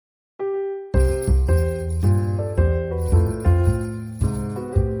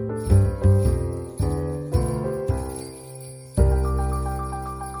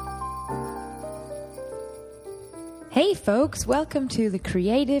folks. Welcome to the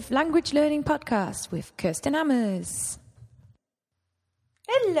Creative Language Learning Podcast with Kirsten Ammers.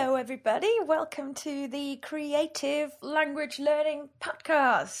 Hello, everybody. Welcome to the Creative Language Learning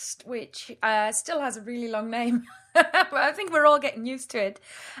Podcast, which still has a really long name. But I think we're all getting used to it.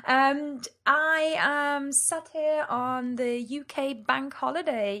 And I am sat here on the UK bank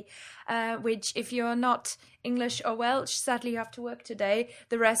holiday, which if you're not English or Welsh, sadly you have to work today.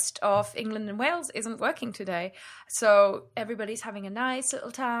 The rest of England and Wales isn't working today. So everybody's having a nice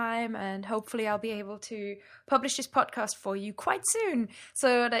little time, and hopefully I'll be able to publish this podcast for you quite soon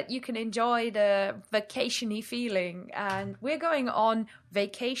so that you can enjoy the vacation-y feeling. And we're going on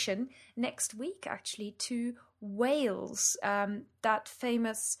vacation next week, actually, to Wales, that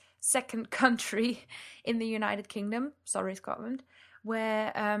famous second country in the United Kingdom, sorry Scotland,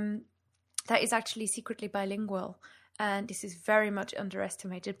 where that is actually secretly bilingual, and this is very much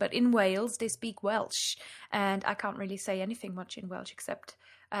underestimated. But in Wales they speak Welsh, and I can't really say anything much in Welsh except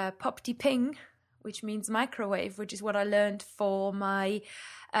pop di ping, which means microwave, which is what I learned for my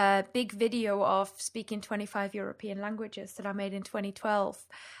big video of speaking 25 European languages that I made in 2012.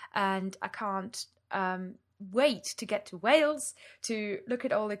 And I can't wait to get to Wales to look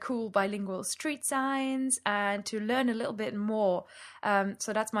at all the cool bilingual street signs and to learn a little bit more.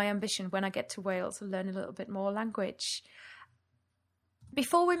 So that's my ambition when I get to Wales, to learn a little bit more language.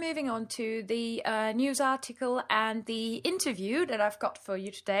 Before we're moving on to the news article and the interview that I've got for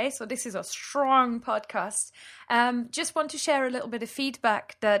you today, so this is a strong podcast, just want to share a little bit of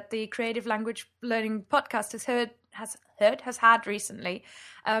feedback that the Creative Language Learning Podcast has had recently.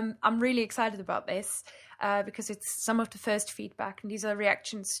 I'm really excited about this because it's some of the first feedback, and these are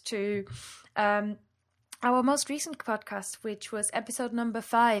reactions to our most recent podcast, which was episode number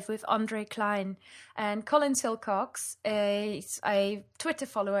 5 with Andre Klein. And Colin Silcox is a Twitter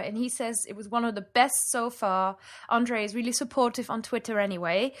follower, and he says it was one of the best so far. Andre is really supportive on Twitter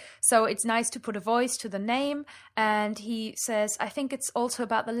anyway, so it's nice to put a voice to the name. And he says, I think it's also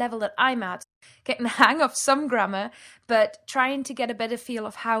about the level that I'm at, getting the hang of some grammar, but trying to get a better feel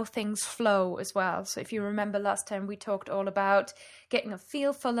of how things flow as well. So if you remember last time, we talked all about getting a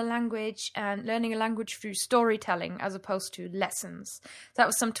feel for the language and learning a language through storytelling as opposed to lessons. That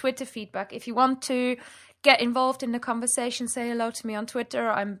was some Twitter feedback. If you want to get involved in the conversation, say hello to me on Twitter.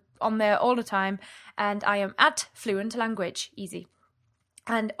 I'm on there all the time, and I am at Fluent Language. Easy.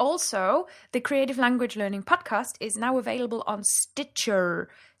 And also, the Creative Language Learning Podcast is now available on Stitcher,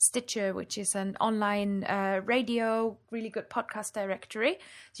 which is an online radio, really good podcast directory.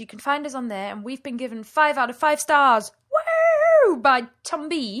 So you can find us on there, and we've been given 5 out of 5 stars. Woo! By Tom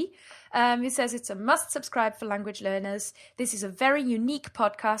B. He says it's a must subscribe for language learners. This is a very unique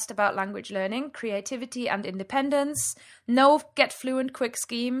podcast about language learning, creativity and independence. No get fluent quick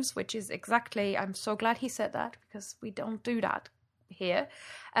schemes, which is exactly, I'm so glad he said that because we don't do that here,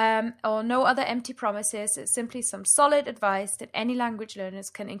 or no other empty promises. It's simply some solid advice that any language learners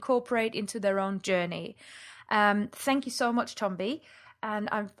can incorporate into their own journey. Thank you so much, Tom B. And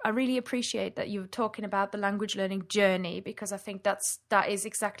I really appreciate that you're talking about the language learning journey, because I think that is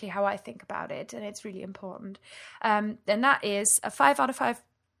exactly how I think about it, and it's really important. And that is a 5 out of 5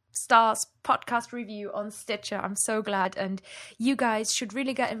 stars podcast review on Stitcher. I'm so glad, and you guys should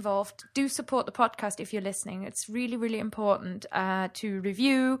really get involved. Do support the podcast if you're listening. It's really, really important to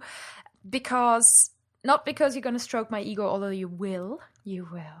review, not because you're going to stroke my ego, although you will,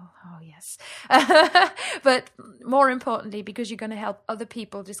 oh yes, but more importantly, because you're going to help other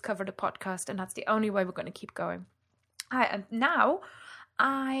people discover the podcast, and that's the only way we're going to keep going. And now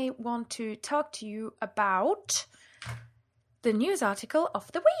I want to talk to you about the news article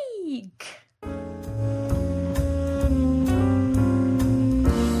of the week.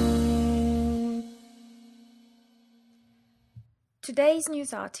 Today's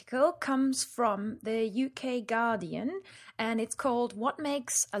news article comes from the UK Guardian, and it's called What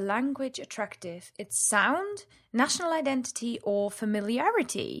Makes a Language Attractive? Its Sound, National Identity or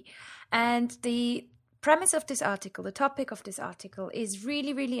Familiarity? And the premise of this article, the topic of this article, is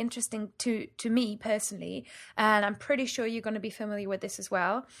really, really interesting to me personally, and I'm pretty sure you're going to be familiar with this as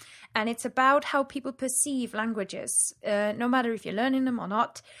well. And it's about how people perceive languages, no matter if you're learning them or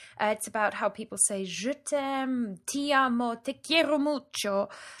not. It's about how people say je t'aime, ti amo, te quiero mucho.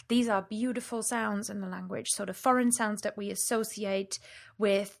 These are beautiful sounds in the language, sort of foreign sounds that we associate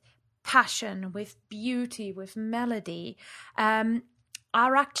with passion, with beauty, with melody.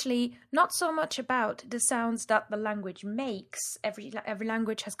 Are actually not so much about the sounds that the language makes. Every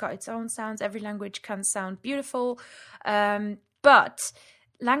language has got its own sounds. Every language can sound beautiful. But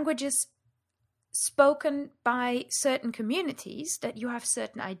languages spoken by certain communities that you have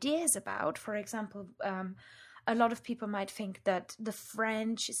certain ideas about, for example, a lot of people might think that the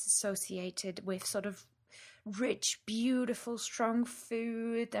French is associated with sort of rich, beautiful, strong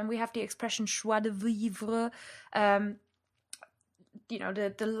food, and we have the expression joie de vivre, the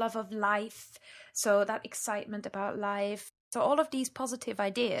love of life, so that excitement about life. So all of these positive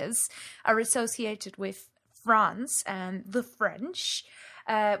ideas are associated with France and the French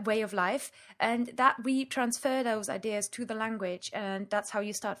way of life, and that we transfer those ideas to the language, and that's how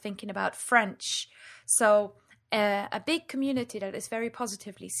you start thinking about French. So a big community that is very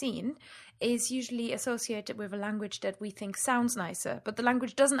positively seen is usually associated with a language that we think sounds nicer, but the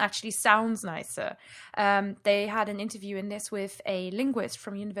language doesn't actually sound nicer. They had an interview in this with a linguist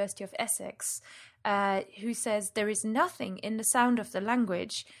from University of Essex who says there is nothing in the sound of the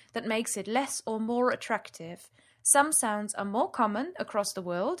language that makes it less or more attractive. Some sounds are more common across the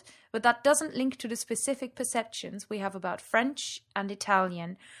world, but that doesn't link to the specific perceptions we have about French and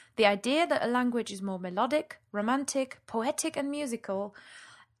Italian. The idea that a language is more melodic, romantic, poetic, and musical,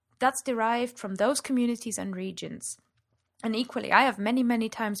 that's derived from those communities and regions. And equally, I have many, many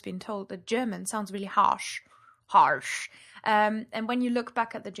times been told that German sounds really harsh. And when you look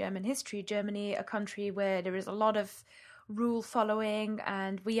back at the German history, Germany, a country where there is a lot of rule following,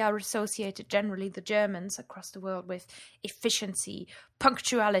 and we are associated generally, the Germans across the world, with efficiency,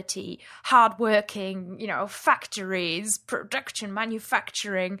 punctuality, hardworking, factories, production,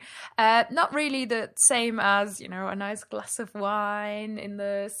 manufacturing. Not really the same as, a nice glass of wine in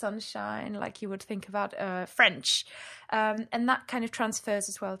the sunshine, like you would think about French. And that kind of transfers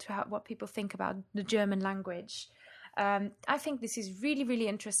as well to what people think about the German language. I think this is really, really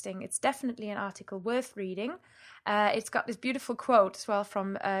interesting. It's definitely an article worth reading. It's got this beautiful quote as well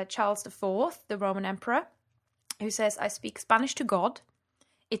from Charles IV, the Roman emperor, who says, "I speak Spanish to God,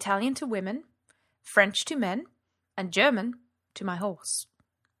 Italian to women, French to men, and German to my horse."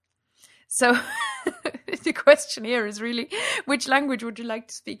 So the question here is really, which language would you like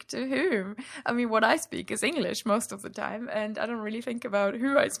to speak to whom? I mean, what I speak is English most of the time, and I don't really think about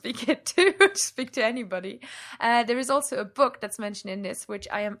who I speak it to, speak to anybody. There is also a book that's mentioned in this, which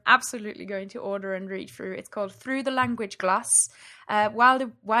I am absolutely going to order and read through. It's called Through the Language Glass, Why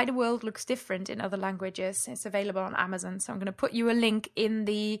the World Looks Different in Other Languages. It's available on Amazon, so I'm going to put you a link in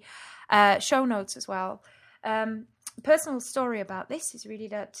the show notes as well. Personal story about this is really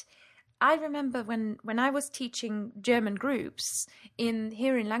that I remember when I was teaching German groups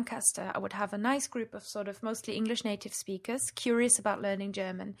here in Lancaster, I would have a nice group of sort of mostly English native speakers, curious about learning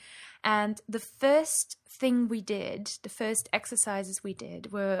German. And the first exercises we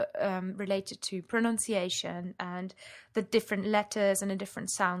did were related to pronunciation and the different letters and the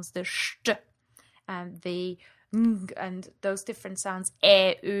different sounds, the st and the ng, and those different sounds,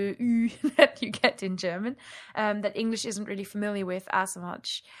 e, ö, ü, that you get in German, that English isn't really familiar with as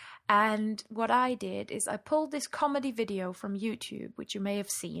much. And what I did is I pulled this comedy video from YouTube, which you may have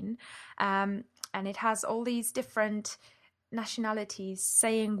seen, and it has all these different nationalities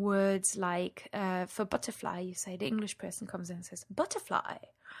saying words like, for butterfly, you say, the English person comes in and says, butterfly.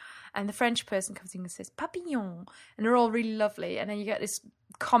 And the French person comes in and says, papillon. And they're all really lovely. And then you get this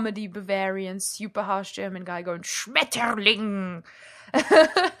comedy Bavarian, super harsh German guy going, Schmetterling,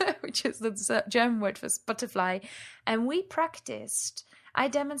 which is the German word for butterfly. And I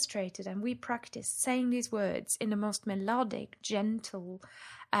demonstrated and we practiced saying these words in the most melodic, gentle,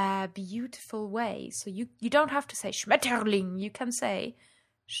 beautiful way. So you don't have to say Schmetterling, you can say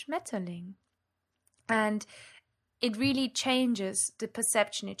Schmetterling. And it really changes the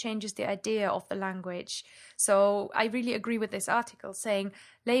perception, it changes the idea of the language. So I really agree with this article saying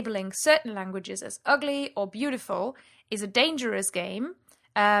labeling certain languages as ugly or beautiful is a dangerous game.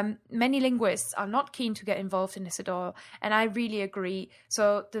 Many linguists are not keen to get involved in this at all, and I really agree.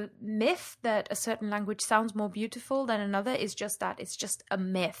 So the myth that a certain language sounds more beautiful than another is just that. It's just a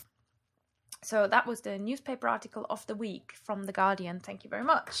myth. So that was the newspaper article of the week from The Guardian. Thank you very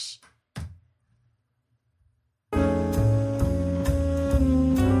much.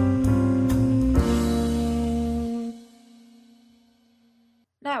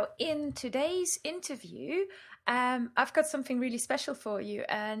 Now, in today's interview, I've got something really special for you,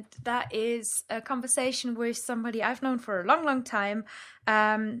 and that is a conversation with somebody I've known for a long, long time.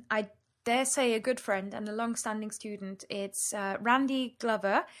 I dare say a good friend and a long-standing student. It's Randy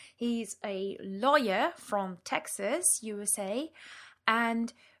Glover. He's a lawyer from Texas, USA,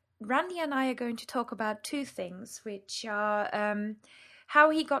 and Randy and I are going to talk about two things, which are how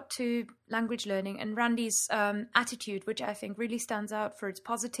he got to language learning and Randy's attitude, which I think really stands out for its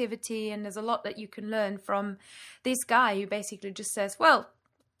positivity. And there's a lot that you can learn from this guy who basically just says, well,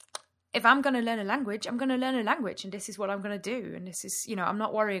 if I'm going to learn a language, I'm going to learn a language, and this is what I'm going to do. And this is, I'm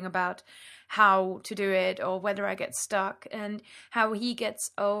not worrying about how to do it or whether I get stuck, and how he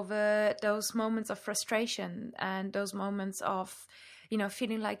gets over those moments of frustration and those moments of,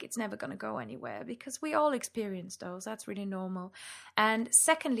 feeling like it's never going to go anywhere, because we all experience those. That's really normal. And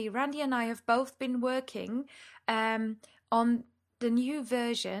secondly, Randy and I have both been working on the new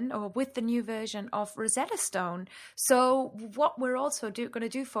version, or with the new version of Rosetta Stone. So what we're also going to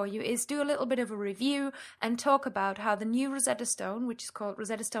do for you is do a little bit of a review and talk about how the new Rosetta Stone, which is called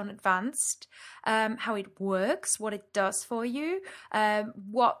Rosetta Stone Advanced, how it works, what it does for you,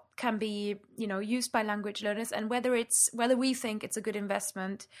 what can be used by language learners, and whether we think it's a good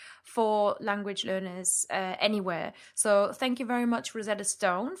investment for language learners anywhere. So thank you very much, Rosetta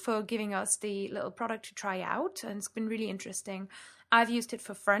Stone, for giving us the little product to try out, and it's been really interesting. I've used it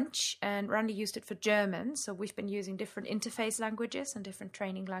for French, and Randy used it for German, so we've been using different interface languages and different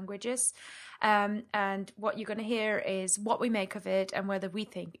training languages, and what you're going to hear is what we make of it and whether we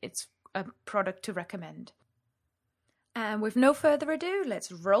think it's a product to recommend. And with no further ado,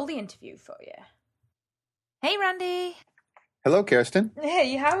 let's roll the interview for you. Hey, Randy. Hello, Kirsten.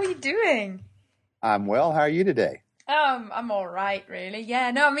 Hey, how are you doing? I'm well. How are you today? I'm all right, really.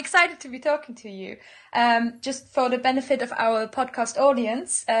 Yeah, no, I'm excited to be talking to you. Just for the benefit of our podcast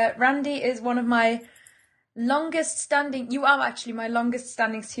audience, Randy is one of my you are actually my longest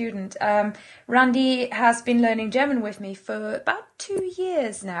standing student. Randy has been learning German with me for about 2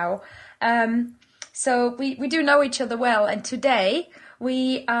 years now. So we do know each other well, and today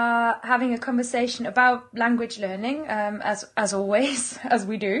we are having a conversation about language learning, as always, as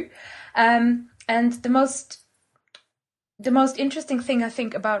we do. And the most interesting thing I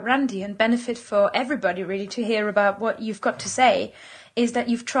think about Randy, and benefit for everybody really to hear about what you've got to say, is that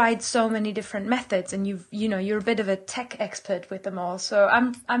you've tried so many different methods, and you're a bit of a tech expert with them all. So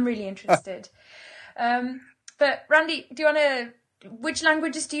I'm really interested. But Randy, which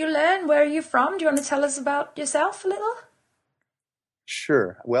languages do you learn? Where are you from? Do you want to tell us about yourself a little?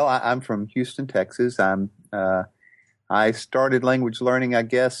 Sure. Well, I'm from Houston, Texas. I started language learning, I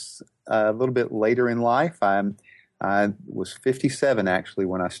guess, a little bit later in life. I was 57 actually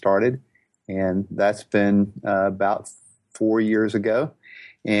when I started, and that's been about 4 years ago.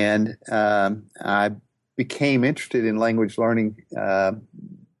 And I became interested in language learning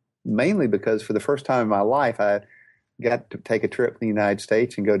mainly because for the first time in my life, I got to take a trip to the United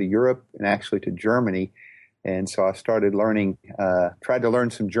States and go to Europe, and actually to Germany. And so I started tried to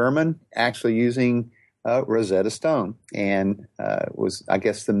learn some German, actually using Rosetta Stone, and was, I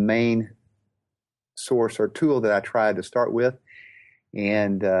guess, the main source or tool that I tried to start with.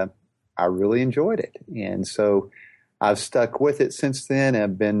 And I really enjoyed it. And so I've stuck with it since then.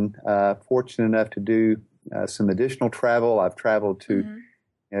 I've been fortunate enough to do some additional travel. I've traveled to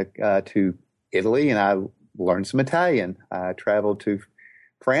Italy, and I learned some Italian. I traveled to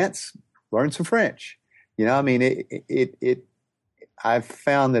France, learned some French. I've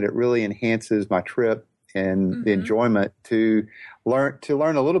found that it really enhances my trip and the enjoyment to learn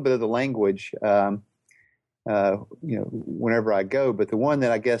a little bit of the language, whenever I go. But the one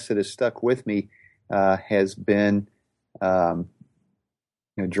that I guess that has stuck with me has been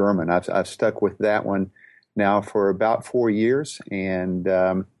German. I've stuck with that one now for about 4 years, and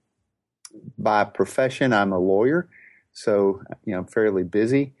by profession, I'm a lawyer, so I'm fairly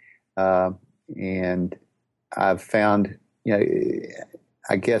busy, and I've found,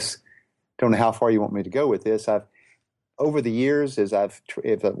 I guess, don't know how far you want me to go with this. Over the years, as I've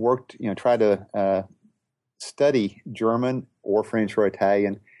worked, tried to study German or French or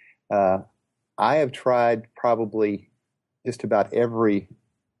Italian, I have tried probably just about every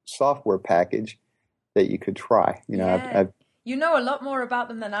software package that you could try. You know a lot more about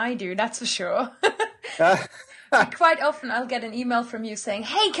them than I do, that's for sure. Quite often I'll get an email from you saying,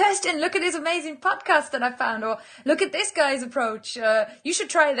 "Hey, Kirsten, look at this amazing podcast that I found," or "Look at this guy's approach. You should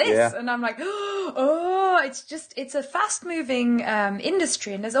try this." Yeah. And I'm like, oh, it's a fast-moving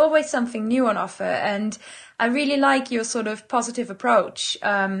industry, and there's always something new on offer. And I really like your sort of positive approach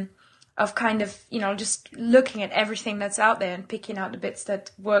of kind of, just looking at everything that's out there and picking out the bits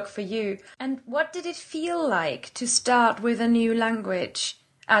that work for you. And what did it feel like to start with a new language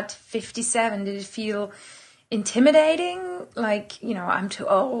at 57? Did it feel intimidating? Like, I'm too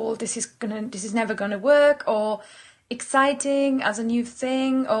old, this is never gonna work, or exciting as a new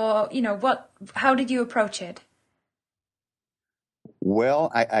thing, or, how did you approach it? Well,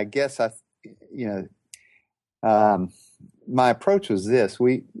 I guess my approach was this.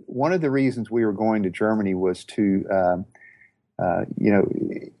 One of the reasons we were going to Germany was to,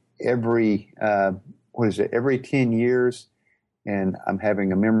 every 10 years, and I'm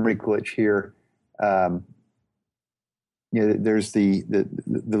having a memory glitch here. There's the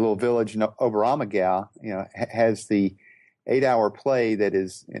little village in Oberammergau, has the 8-hour play that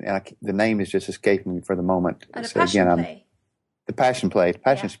is, and the name is just escaping me for the moment. And so Passion Play. The Passion Play,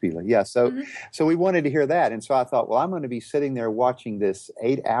 Passionspiele. Yeah. So we wanted to hear that. And so I thought, well, I'm going to be sitting there watching this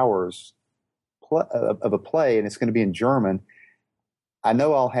 8 hours of a play, and it's going to be in German. I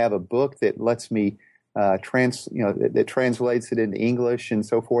know I'll have a book that lets me that translates it into English and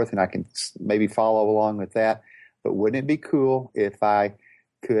so forth, and I can maybe follow along with that. But wouldn't it be cool if I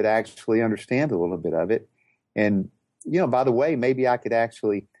could actually understand a little bit of it? And, by the way, maybe I could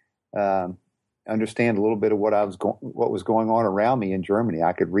actually understand a little bit of what was going on around me in Germany.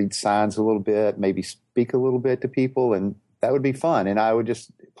 I could read signs a little bit, maybe speak a little bit to people, and that would be fun. And I would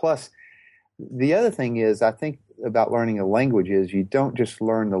plus the other thing is, I think about learning a language is you don't just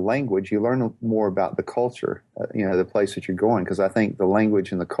learn the language, you learn more about the culture, the place that you're going, because I think the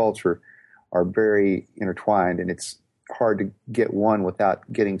language and the culture are very intertwined, and it's hard to get one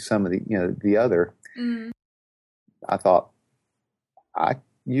without getting some of the other. Mm. I thought I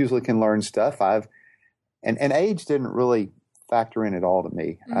usually can learn stuff. And age didn't really factor in at all to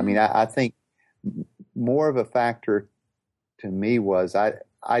me. Mm-hmm. I mean, I think more of a factor to me was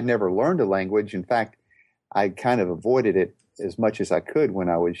I never learned a language. In fact, I kind of avoided it as much as I could when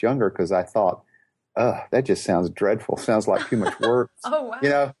I was younger, because I thought, that just sounds dreadful. Sounds like too much work. Oh,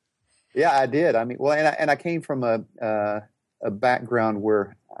 wow. Yeah, I did. I mean, well, and I came from a background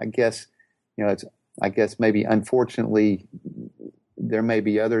where I guess maybe unfortunately there may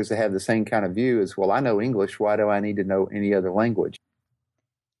be others that have the same kind of view as, well, I know English. Why do I need to know any other language?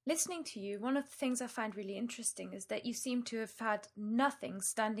 Listening to you, one of the things I find really interesting is that you seem to have had nothing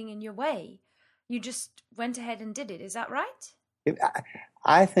standing in your way. You just went ahead and did it. Is that right?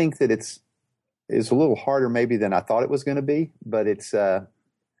 I think that it's a little harder maybe than I thought it was going to be, but it's.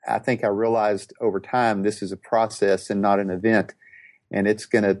 I think I realized over time this is a process and not an event, and it's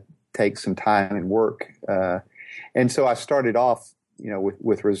going to take some time and work. And so I started off,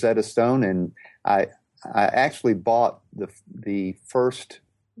 with Rosetta Stone, and I actually bought the first.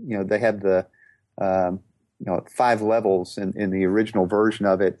 They have the 5 levels in the original version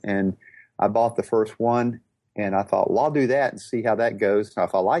of it, and I bought the first one, and I thought, well, I'll do that and see how that goes. And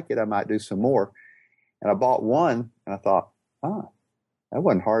if I like it, I might do some more. And I bought one, and I thought, that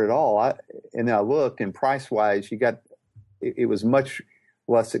wasn't hard at all. And then I looked, and price-wise, it was much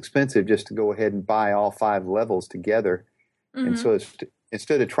less expensive just to go ahead and buy all 5 levels together. Mm-hmm. And so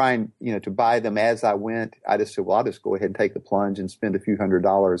instead of trying, to buy them as I went, I just said, well, I'll just go ahead and take the plunge and spend a few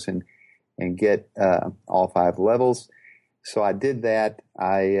 $100s and get all 5 levels. So I did that.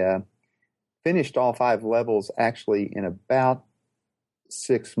 I finished all 5 levels actually in about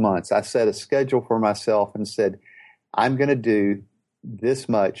 6 months. I set a schedule for myself and said, I'm going to do this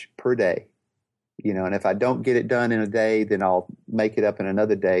much per day, and if I don't get it done in a day, then I'll make it up in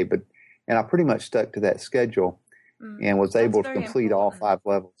another day. And I pretty much stuck to that schedule and was able to complete all 5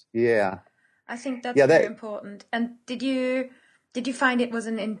 levels. Yeah. I think that's very important. And did you find it was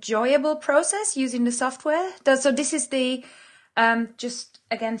an enjoyable process using the software? So this is the, just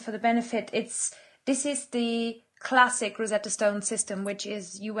again for the benefit, this is the classic Rosetta Stone system, which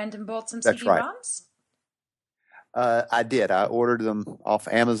is you went and bought some CD-ROMs? Right. I did. I ordered them off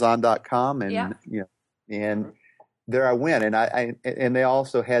Amazon.com, and and there I went. And they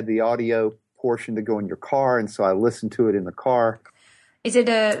also had the audio portion to go in your car, and so I listened to it in the car. Is it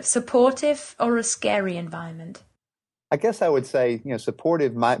a supportive or a scary environment? I guess I would say,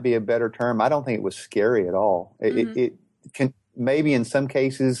 supportive might be a better term. I don't think it was scary at all. Mm-hmm. It can maybe in some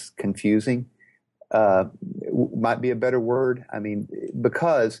cases confusing might be a better word. I mean,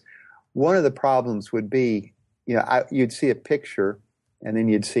 because one of the problems would be, you'd see a picture, and then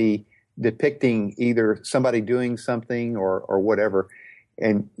you'd see depicting either somebody doing something or whatever,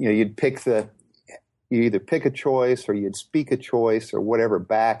 and you'd you either pick a choice or you'd speak a choice or whatever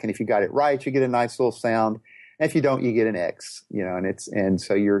back, and if you got it right, you get a nice little sound, and if you don't, you get an X. And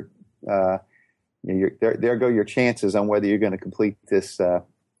so you're there go your chances on whether you're going to complete this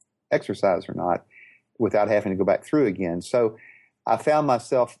exercise or not, without having to go back through again. So I found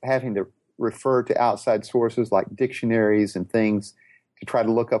myself having to refer to outside sources like dictionaries and things to try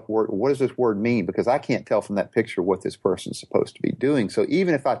to look up what does this word mean, because I can't tell from that picture what this person's supposed to be doing. So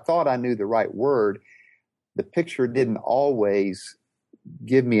even if I thought I knew the right word, the picture didn't always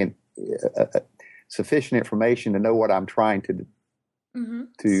give me sufficient information to know what I'm trying to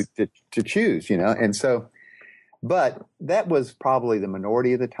choose, And so, but that was probably the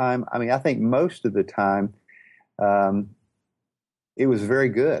minority of the time. I mean, I think most of the time, it was very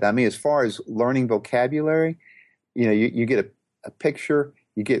good. I mean, as far as learning vocabulary, you get a picture,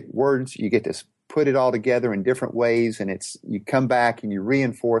 you get words, you get to put it all together in different ways, and you come back and you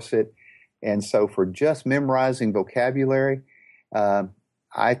reinforce it. And so for just memorizing vocabulary,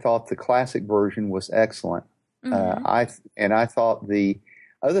 I thought the classic version was excellent. Mm-hmm. I thought the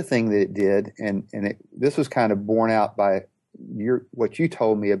other thing that it did, this was kind of borne out by what you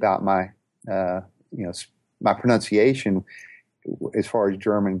told me about my my pronunciation as far as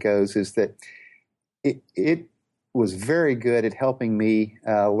German goes, is that it was very good at helping me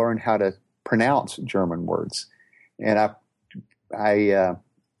learn how to pronounce German words. And I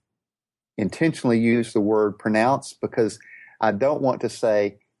intentionally use the word pronounce because I don't want to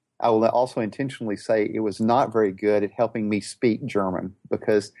say, I will also intentionally say it was not very good at helping me speak German,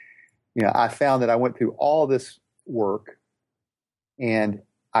 because, I found that I went through all this work and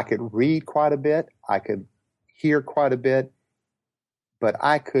I could read quite a bit, I could hear quite a bit, but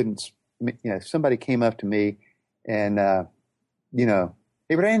I couldn't, if somebody came up to me and,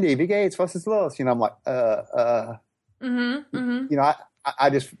 hey, Randy, wie geht's? Was ist los? I'm like, Mm-hmm. Mm-hmm. I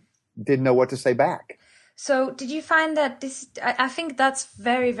just didn't know what to say back. So did you find that I think that's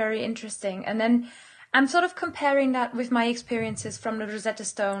very, very interesting. And then I'm sort of comparing that with my experiences from the Rosetta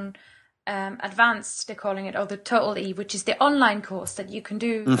Stone Advanced, they're calling it, or the Total E, which is the online course that you can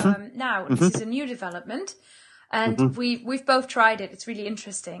do now. And this is a new development. And we've both tried it. It's really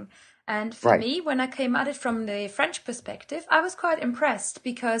interesting. And for me, when I came at it from the French perspective, I was quite impressed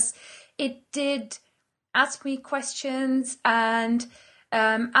because it did ask me questions and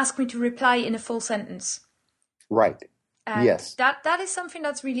ask me to reply in a full sentence. Right. And yes. That is something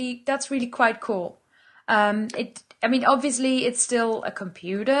that's really quite cool. Obviously it's still a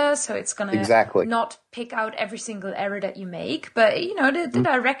computer, so it's going to not pick out every single error that you make, but the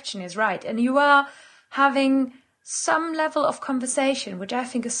direction is right, and you are having some level of conversation, which I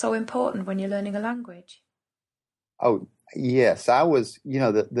think is so important when you're learning a language. Oh, yes. I was,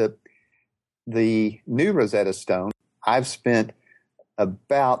 the new Rosetta Stone, I've spent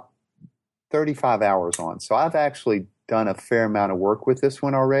about 35 hours on. So I've actually done a fair amount of work with this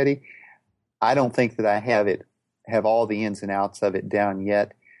one already. I don't think that I have all the ins and outs of it down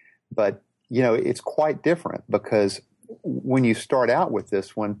yet, but it's quite different because when you start out with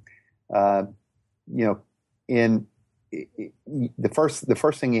this one, in the first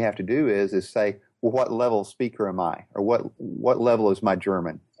thing you have to do is say, well, what level speaker am I, or what level is my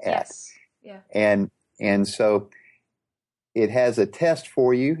German at? Yes. Yeah. And so it has a test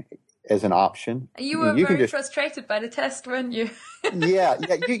for you as an option. You were very frustrated by the test, weren't you? Yeah.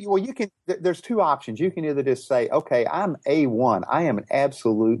 You can. There's two options. You can either just say, okay, I'm A1. I am an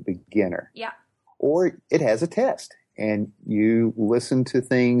absolute beginner. Yeah. Or it has a test, and you listen to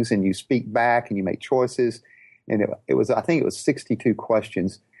things and you speak back and you make choices. And I think it was 62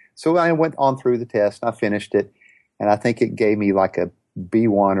 questions. So I went on through the test. I finished it, and I think it gave me like a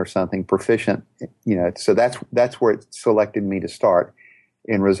B1 or something, proficient. So that's where it selected me to start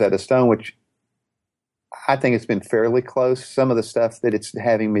in Rosetta Stone, which I think it's been fairly close. Some of the stuff that it's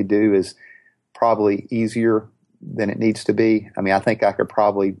having me do is probably easier than it needs to be. I mean, I think I could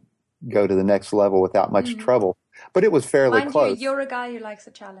probably go to the next level without much trouble, but it was fairly close. You're a guy who likes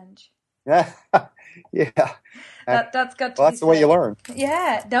a challenge. Yeah. That's got to that's the way you learn.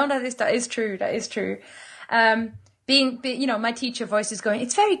 Yeah, no, that is true. That is true. My teacher voice is going,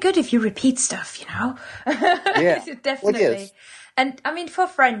 it's very good if you repeat stuff, Yeah, definitely. Well, it is. And I mean, for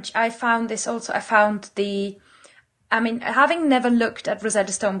French, I found this also. Having never looked at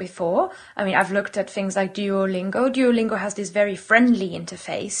Rosetta Stone before, I've looked at things like Duolingo. Duolingo has this very friendly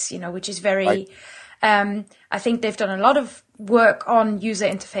interface, which is very, right. I think they've done a lot of work on user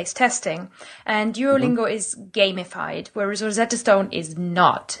interface testing, and Duolingo is gamified, whereas Rosetta Stone is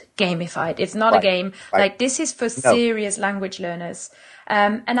not gamified. It's not a game. Right. Like, this is for serious language learners.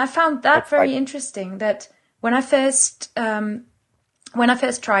 And I found that very interesting, that when I first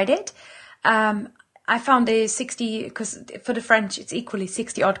tried it, I found the 60, because for the French, it's equally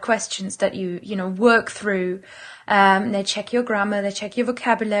 60 odd questions that you work through. They check your grammar, they check your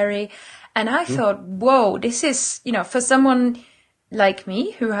vocabulary. And I thought, whoa, this is, for someone like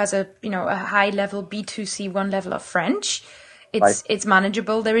me who has a high level B2, C1 level of French, it's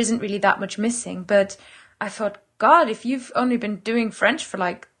manageable. There isn't really that much missing. But I thought, God, if you've only been doing French for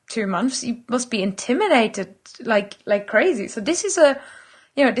like 2 months, you must be intimidated like crazy. So this is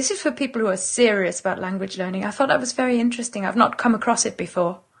this is for people who are serious about language learning. I thought that was very interesting. I've not come across it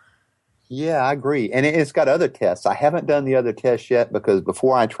before. Yeah, I agree. And it's got other tests. I haven't done the other tests yet because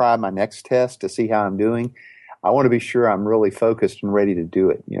before I try my next test to see how I'm doing, I want to be sure I'm really focused and ready to do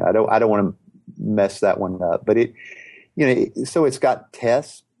it. I don't want to mess that one up. But so it's got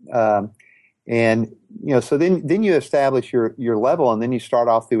tests, and And so then you establish your level, and then you start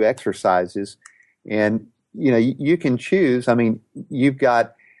off through exercises, and you can choose. I mean, you've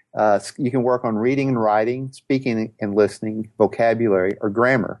got you can work on reading and writing, speaking and listening, vocabulary, or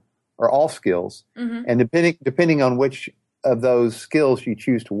grammar, or all skills. Mm-hmm. And depending on which of those skills you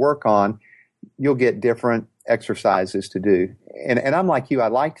choose to work on, you'll get different exercises to do. And I'm like you. I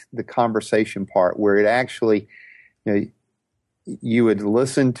liked the conversation part where it actually, you would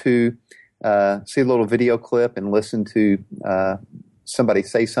listen to. See a little video clip and listen to somebody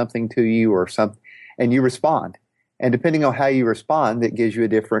say something to you or something, and you respond. And depending on how you respond, it gives you a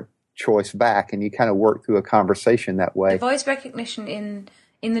different choice back, and you kind of work through a conversation that way. The voice recognition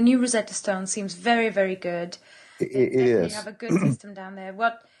in the new Rosetta Stone seems very, very good. It is. You have a good system down there.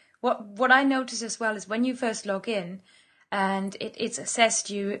 What I notice as well is when you first log in and it's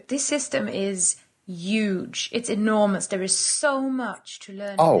assessed you, this system is huge. It's enormous. There is so much to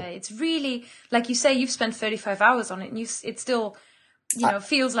learn there. It's really, like you say, you've spent 35 hours on it, and it still,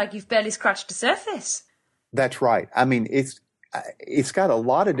 feels like you've barely scratched the surface. That's right. I mean, it's got a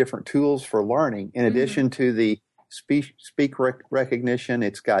lot of different tools for learning. In addition to the speak recognition,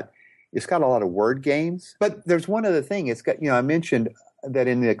 it's got a lot of word games. But there's one other thing. It's got, I mentioned that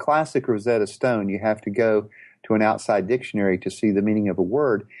in the classic Rosetta Stone, you have to go to an outside dictionary to see the meaning of a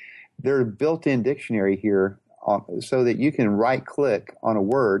word. There's a built-in dictionary here so that you can right-click on a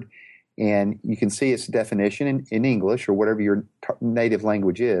word and you can see its definition in English or whatever your native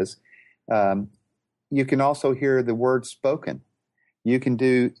language is. You can also hear the word spoken. You can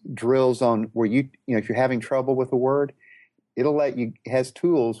do drills on where if you're having trouble with a word, it has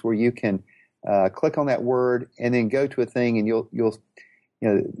tools where you can click on that word and then go to a thing,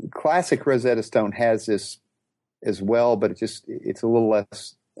 and classic Rosetta Stone has this as well, but it's a little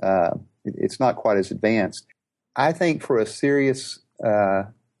less. It's not quite as advanced. I think for a serious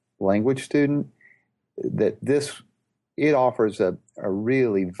language student, that it offers a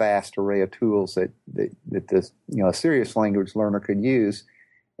really vast array of tools that this a serious language learner could use,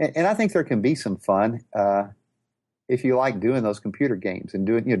 and I think there can be some fun if you like doing those computer games and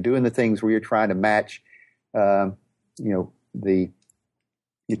doing the things where you're trying to match, you're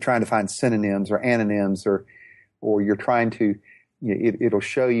trying to find synonyms or antonyms or you're trying to. It'll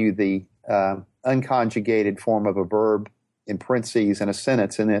show you the unconjugated form of a verb in parentheses in a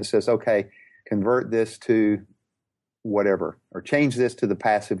sentence, and then it says, okay, convert this to whatever, or change this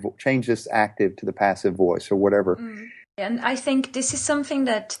active to the passive voice, or whatever. And I think this is something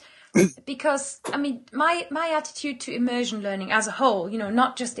that, because, I mean, my attitude to immersion learning as a whole,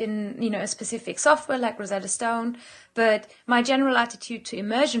 not just in, a specific software like Rosetta Stone, but my general attitude to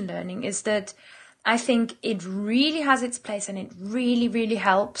immersion learning is that I think it really has its place, and it really, really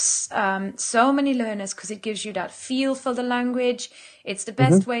helps so many learners because it gives you that feel for the language. It's the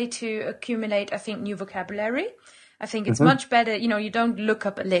best way to accumulate, I think, new vocabulary. I think it's much better. You don't look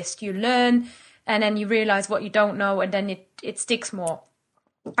up a list. You learn, and then you realize what you don't know, and then it sticks more.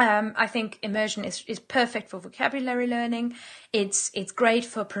 I think immersion is perfect for vocabulary learning. It's great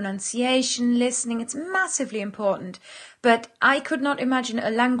for pronunciation, listening. It's massively important. But I could not imagine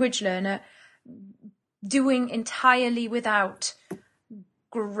a language learner doing entirely without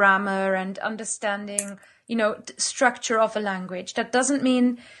grammar and understanding, structure of a language. That doesn't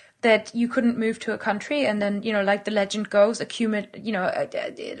mean that you couldn't move to a country and then, like the legend goes,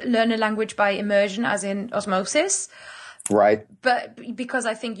 learn a language by immersion, as in osmosis. Right. But because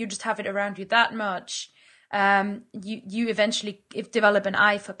I think you just have it around you that much, you eventually develop an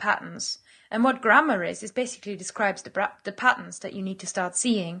eye for patterns. And what grammar is basically describes the patterns that you need to start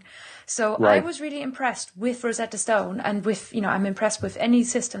seeing. So right. I was really impressed with Rosetta Stone, and I'm impressed with any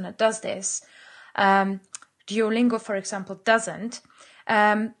system that does this. Duolingo, for example, doesn't.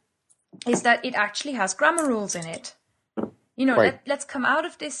 Is that it actually has grammar rules in it. Right. Let's come out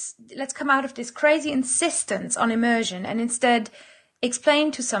of this crazy insistence on immersion and instead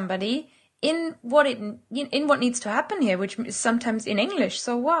explain to somebody in what needs to happen here, which is sometimes in English.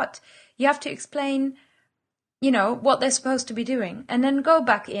 So what? You have to explain, what they're supposed to be doing, and then go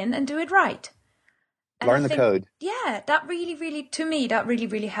back in and do it right. And learn the code. Yeah, that really, really, to me, that really,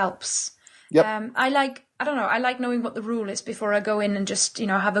 really helps. Yep. I like knowing what the rule is before I go in and just,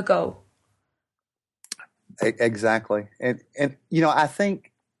 have a go. Exactly. And I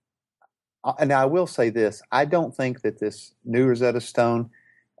think, and I will say this, I don't think that this new Rosetta Stone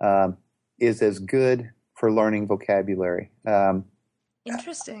is as good for learning vocabulary.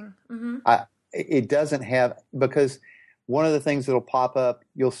 Interesting. It doesn't have, because one of the things that'll pop up,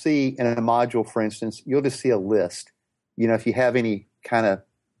 you'll see in a module, for instance, you'll just see a list. If you have any kind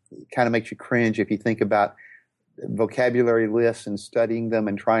of makes you cringe if you think about vocabulary lists and studying them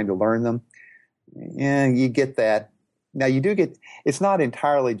and trying to learn them. Yeah, you get that. Now you do get, it's not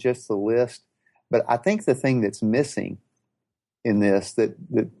entirely just the list, but I think the thing that's missing in this the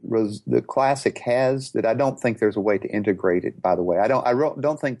classic has that I don't think there's a way to integrate it, by the way. I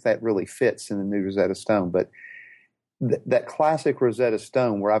don't think that really fits in the new Rosetta Stone, but that classic Rosetta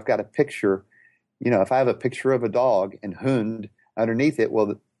Stone where I've got a picture, if I have a picture of a dog and Hund underneath it,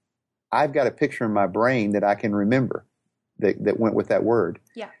 well, I've got a picture in my brain that I can remember that went with that word.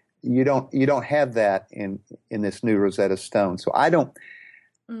 Yeah. You don't have that in this new Rosetta Stone. So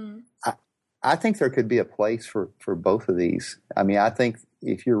I think there could be a place for both of these. I mean, I think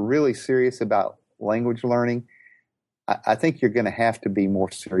if you're really serious about language learning, I think you're going to have to be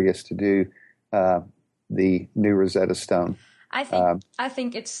more serious to do the new Rosetta Stone. I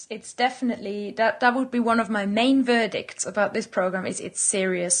think it's definitely that would be one of my main verdicts about this program is it's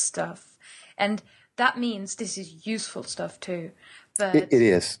serious stuff, and that means this is useful stuff too. But it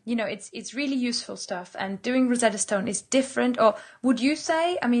is. It's really useful stuff, and doing Rosetta Stone is different. Or would you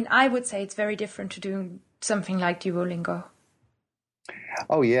say? I mean, I would say it's very different to doing something like Duolingo.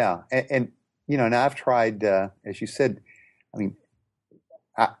 Oh yeah, and now I've tried, as you said. I mean,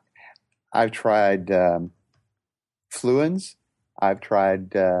 I've tried Fluens. I've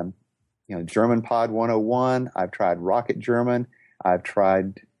tried German Pod 101. I've tried Rocket German. I've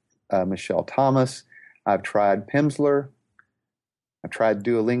tried Michelle Thomas. I've tried Pimsleur. I've tried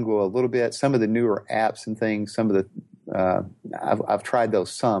Duolingo a little bit. Some of the newer apps and things. Some of the I've tried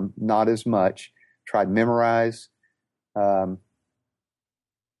those. Some, not as much. Tried Memrise. I've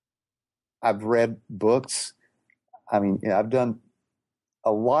read books. I mean, I've done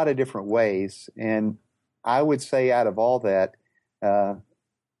a lot of different ways, and I would say out of all that,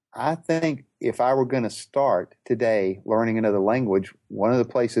 I think if I were going to start today learning another language, one of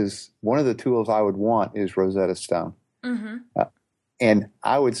the tools I would want is Rosetta Stone. Mm-hmm. And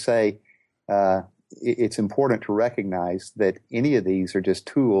I would say it's important to recognize that any of these are just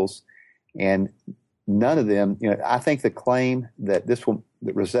tools, and none of them. I think the claim that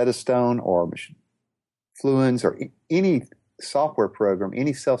that Rosetta Stone or Fluens or any software program,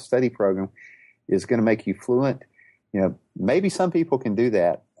 any self-study program, is going to make you fluent. Maybe some people can do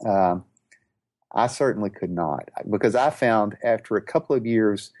that. I certainly could not, because I found after a couple of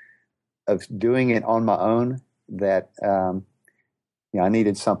years of doing it on my own that I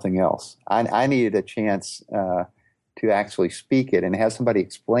needed something else. I needed a chance to actually speak it and have somebody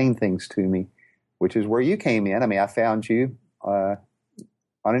explain things to me, which is where you came in. I mean, I found you on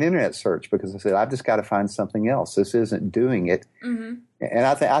an internet search because I said, I've just got to find something else. This isn't doing it. Mm-hmm. And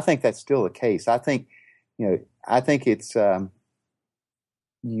I think that's still the case. I think it's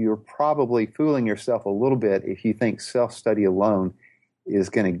you're probably fooling yourself a little bit if you think self-study alone is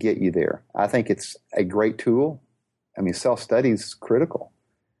going to get you there. I think it's a great tool. I mean, self-study is critical.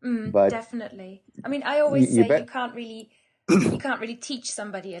 But definitely. I mean, I always say you can't really teach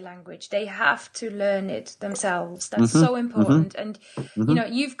somebody a language. They have to learn it themselves. That's so important. And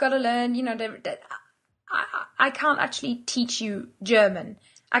you've got to learn. I can't actually teach you German.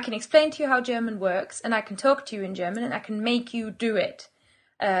 I can explain to you how German works, and I can talk to you in German, and I can make you do it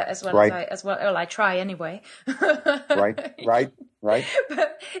as well as I try anyway. Right.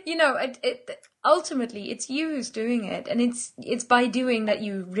 But ultimately, it's you who's doing it, and it's by doing that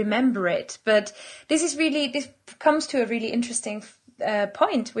you remember it. But this comes to a really interesting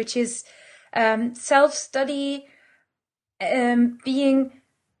point, which is self-study being.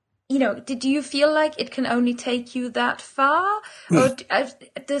 Did you feel like it can only take you that far? Or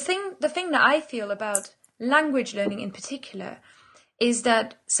the thing that I feel about language learning in particular is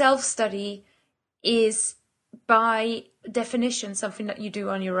that self-study is by definition something that you do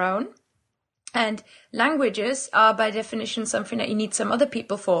on your own. And languages are by definition something that you need some other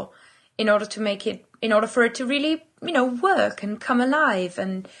people for in order for it to really, work and come alive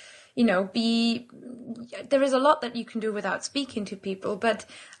and, there is a lot that you can do without speaking to people, but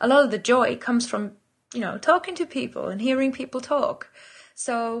a lot of the joy comes from, talking to people and hearing people talk.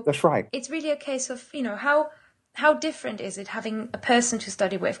 So that's right. It's really a case of, how different is it having a person to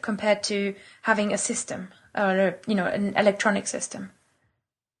study with compared to having a system or, an electronic system?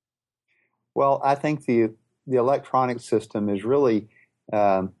 Well, I think the electronic system is really,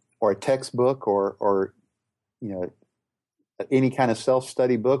 or a textbook or any kind of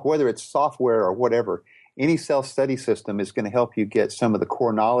self-study book, whether it's software or whatever, any self-study system is going to help you get some of the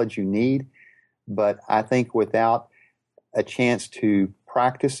core knowledge you need. But I think without a chance to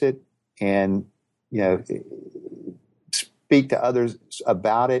practice it and, speak to others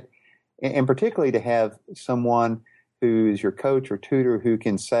about it, and particularly to have someone who's your coach or tutor who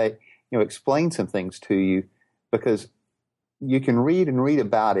can say, explain some things to you, because you can read and read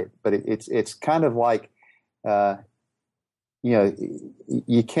about it, but it's kind of like, you know,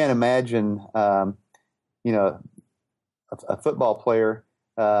 you can't imagine, you know, a football player.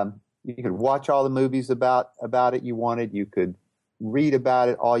 You could watch all the movies about it you wanted. You could read about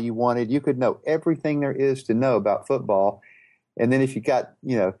it all you wanted. You could know everything there is to know about football. And then if you got,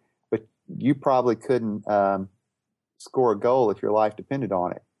 you know, but you probably couldn't score a goal if your life depended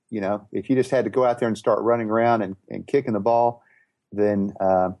on it. You know, if you just had to go out there and start running around and kicking the ball, then,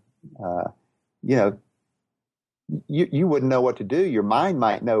 you know, you wouldn't know what to do. Your mind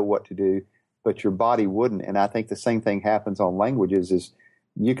might know what to do, but your body wouldn't. And I think the same thing happens on languages. Is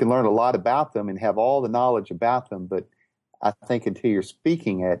you can learn a lot about them and have all the knowledge about them, but I think until you're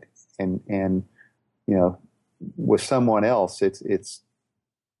speaking it and you know, with someone else, it's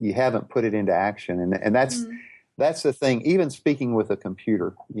you haven't put it into action. And that's the thing. Even speaking with a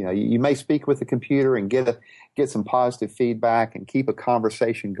computer, you know, you may speak with a computer and get some positive feedback and keep a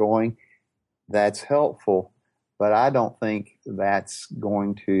conversation going. That's helpful. But I don't think that's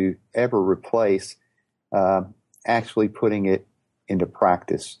going to ever replace actually putting it into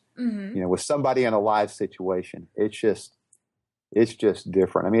practice. Mm-hmm. You know, with somebody in a live situation, it's just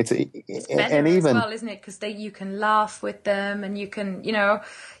different. I mean, it's better and even as well, isn't it? Because you can laugh with them, and you can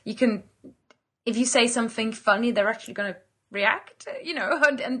if you say something funny, they're actually going to react. You know,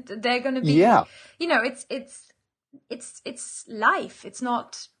 and they're going to be. Yeah. You know, it's life. It's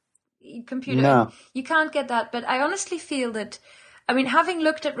not computer. No. You can't get that. But I honestly feel that, I mean, having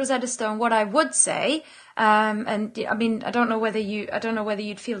looked at Rosetta Stone, what I would say, and I mean, I don't know whether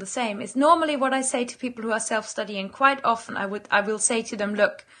you'd feel the same, is normally what I say to people who are self-studying. Quite often I will say to them,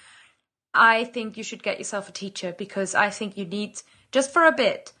 look, I think you should get yourself a teacher, because I think you need, just for a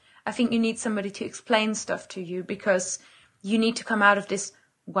bit, I think you need somebody to explain stuff to you, because you need to come out of this,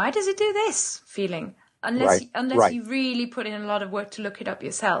 why does it do this feeling? Unless you really put in a lot of work to look it up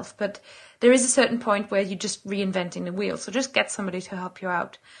yourself. But there is a certain point where you're just reinventing the wheel. So just get somebody to help you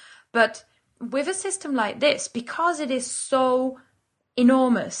out. But with a system like this, because it is so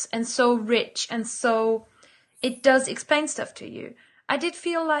enormous and so rich and so, it does explain stuff to you. I did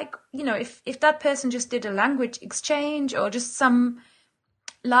feel like, you know, if that person just did a language exchange or just some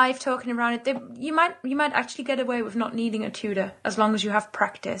live talking around it, you might actually get away with not needing a tutor, as long as you have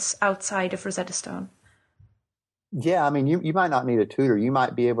practice outside of Rosetta Stone. Yeah, I mean, you might not need a tutor. You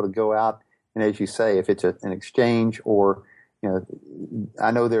might be able to go out and, as you say, if it's an exchange, or, you know,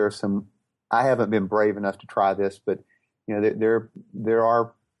 I know there are some, I haven't been brave enough to try this, but, you know, there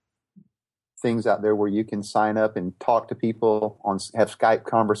are things out there where you can sign up and talk to people have Skype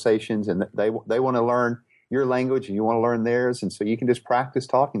conversations, and they want to learn your language and you want to learn theirs, and so you can just practice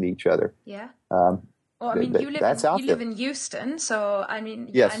talking to each other. Yeah. Well, I mean, you live in Houston, so I mean,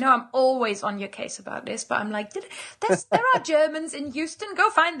 yes. I know I'm always on your case about this, but I'm like, there are Germans in Houston.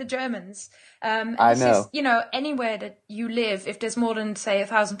 Go find the Germans. I know. You know, anywhere that you live, if there's more than, say,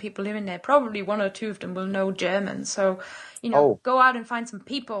 1,000 people living there, probably one or two of them will know German. So, you know, go out and find some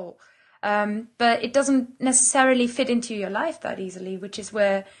people. But it doesn't necessarily fit into your life that easily, which is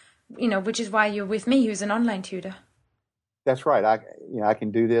why you're with me, who's an online tutor. That's right. I can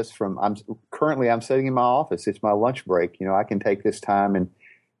do this I'm sitting in my office. It's my lunch break. You know, I can take this time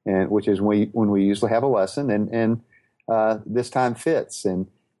and which is when we usually have a lesson, and this time fits. And,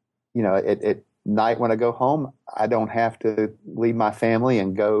 you know, at night when I go home, I don't have to leave my family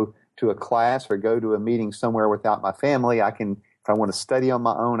and go to a class or go to a meeting somewhere without my family. I can, if I want to study on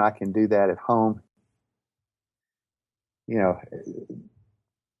my own, I can do that at home. You know,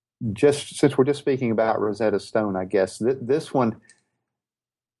 just since we're just speaking about Rosetta Stone, I guess this one,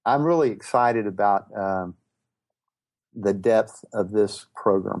 I'm really excited about the depth of this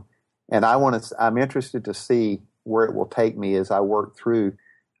program, and I'm interested to see where it will take me as I work through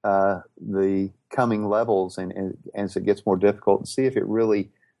the coming levels and as it gets more difficult, and see if it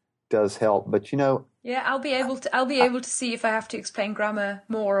really does help. But, you know, yeah, I'll be able to see if I have to explain grammar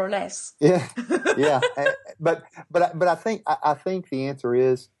more or less. Yeah, yeah, but I think the answer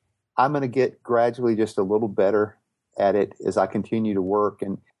is, I'm going to get gradually just a little better at it as I continue to work.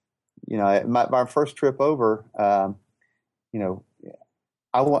 And, you know, my first trip over, you know,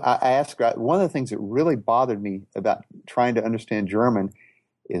 I asked, one of the things that really bothered me about trying to understand German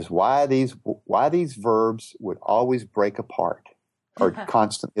is why these verbs would always break apart or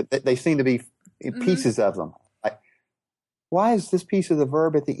constant. They seem to be pieces of them. Like, why is this piece of the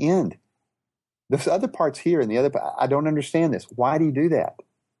verb at the end? There's other parts here and the other. I don't understand this. Why do you do that?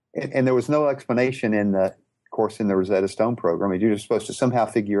 And there was no explanation in the Rosetta Stone program. You're just supposed to somehow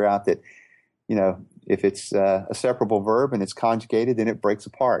figure out that, you know, if it's a separable verb and it's conjugated, then it breaks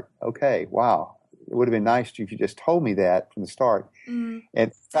apart. Okay, wow. it would have been nice if you just told me that from the start. Mm.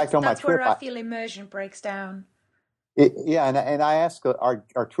 And in fact, on my That's trip, where I feel immersion breaks down. and I asked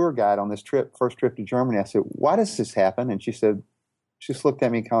our tour guide on this first trip to Germany, I said, why does this happen? And she just looked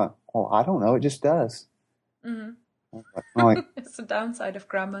at me kind of, oh, I don't know. It just does. Mm-hmm. Like, it's the downside of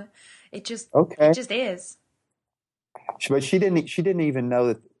grammar. It just is. But she didn't even know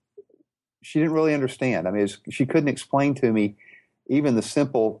that. She didn't really understand. I mean, she couldn't explain to me even the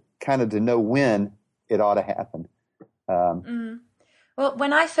simple kind of to know when it ought to happen. Well,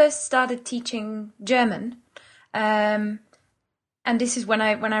 when I first started teaching German, and this is when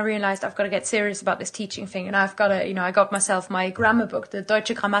I realized I've got to get serious about this teaching thing, and I've got to, I got myself my grammar book, the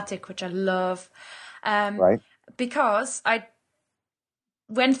Deutsche Grammatik, which I love, right? Because I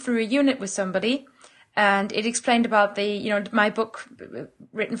went through a unit with somebody, and it explained about my book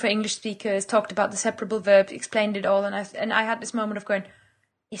written for English speakers, talked about the separable verbs, explained it all, and I had this moment of going,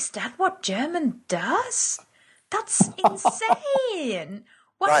 is that what German does? That's insane.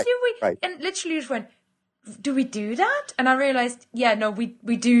 Why do we? Right. And literally just went, do we do that? And I realized, yeah, no, we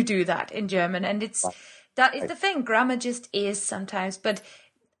do that in German, and that is the thing. Grammar just is sometimes, but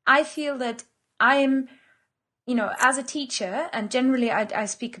I feel that I'm, as a teacher, and generally I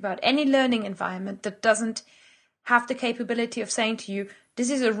speak about any learning environment that doesn't have the capability of saying to you, this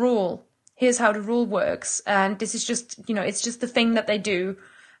is a rule, here's how the rule works, and this is just, it's just the thing that they do.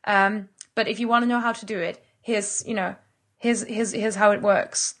 But if you want to know how to do it, here's how it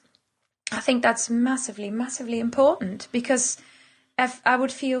works. I think that's massively, massively important, because if I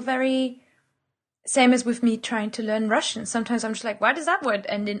would feel very, same as with me trying to learn Russian. Sometimes I'm just like, why does that word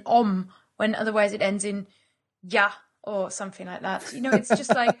end in when otherwise it ends in ya or something like that? It's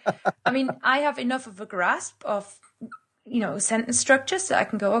just like, I mean, I have enough of a grasp of, sentence structures that I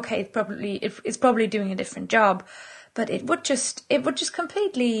can go, okay, it's probably doing a different job, but it would just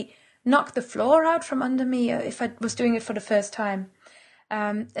completely knock the floor out from under me if I was doing it for the first time.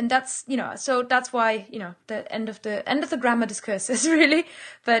 And that's, so that's why, the end of the grammar discourses really,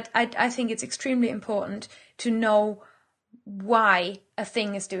 but I think it's extremely important to know why a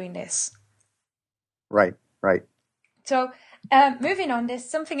thing is doing this. Right. So, moving on, there's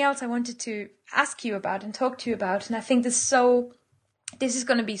something else I wanted to ask you about and talk to you about, and I think this is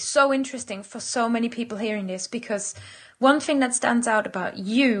going to be so interesting for so many people hearing this, because one thing that stands out about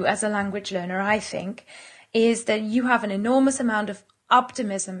you as a language learner, I think, is that you have an enormous amount of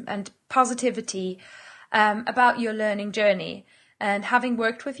optimism and positivity about your learning journey. And having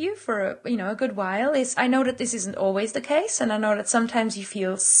worked with you for a good while, I know that this isn't always the case, and I know that sometimes you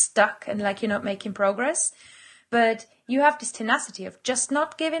feel stuck and like you're not making progress, but you have this tenacity of just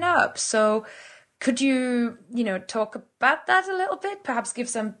not giving up. So could you, talk about that a little bit? Perhaps give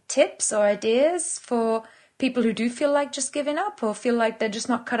some tips or ideas for people who do feel like just giving up or feel like they're just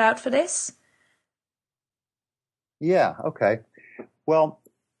not cut out for this? Yeah. Okay. Well,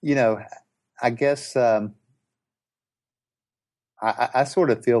 I guess I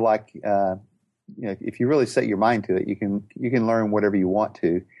sort of feel like if you really set your mind to it, you can learn whatever you want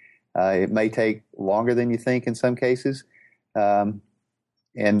to. It may take longer than you think in some cases, but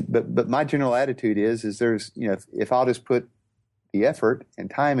my general attitude is there's if I'll just put the effort and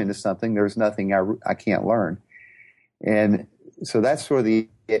time into something, there's nothing I can't learn, and so that's sort of the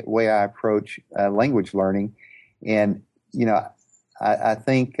way I approach language learning, and I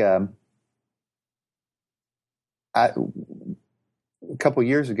think a couple of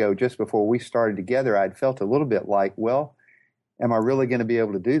years ago, just before we started together, I'd felt a little bit like, well, am I really going to be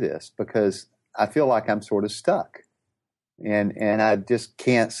able to do this? Because I feel like I'm sort of stuck, and I just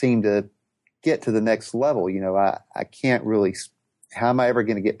can't seem to get to the next level. I can't really. How am I ever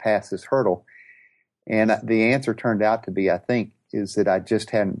going to get past this hurdle? And the answer turned out to be, I think, is that I just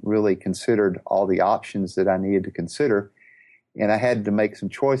hadn't really considered all the options that I needed to consider, and I had to make some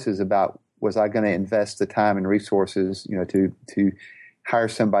choices about, was I going to invest the time and resources, to hire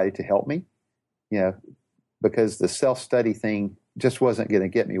somebody to help me, because the self-study thing just wasn't going to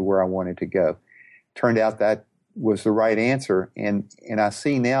get me where I wanted to go. Turned out that was the right answer, and I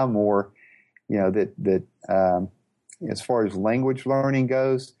see now more, that as far as language learning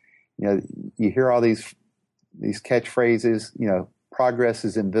goes, you hear all these catchphrases, progress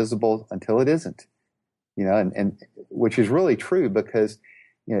is invisible until it isn't, and which is really true, because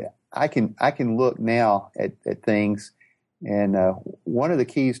I can look now at things, and one of the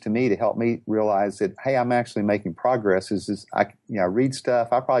keys to me to help me realize that, hey, I'm actually making progress is I read stuff.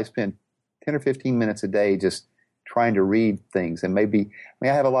 I probably spend 10 or 15 minutes a day just trying to read things, and I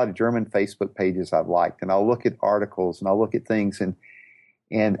have a lot of German Facebook pages I've liked, and I'll look at articles and I'll look at things,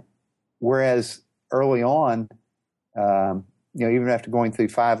 and whereas early on, even after going through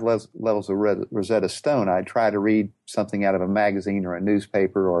five levels of Rosetta Stone, I'd try to read something out of a magazine or a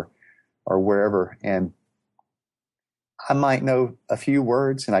newspaper or wherever, and I might know a few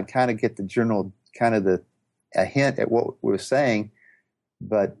words, and I'd kind of get the general, a hint at what we were saying,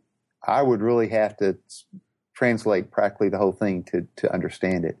 but I would really have to translate practically the whole thing to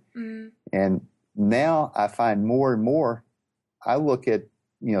understand it. Mm. And now I find more and more, I look at,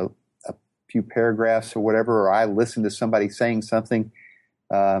 a few paragraphs or whatever, or I listen to somebody saying something.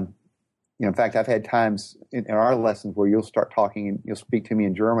 In fact, I've had times in our lessons where you'll start talking and you'll speak to me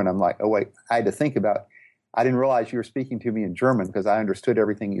in German. I'm like, oh, wait, I had to think about, I didn't realize you were speaking to me in German because I understood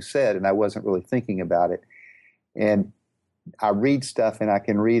everything you said and I wasn't really thinking about it. And I read stuff and I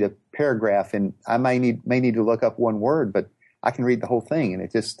can read a paragraph and I may need to look up one word, but I can read the whole thing. And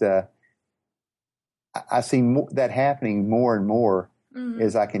it just, I see that happening more and more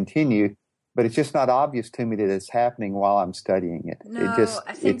as I continue, but it's just not obvious to me that it's happening while I'm studying it. No,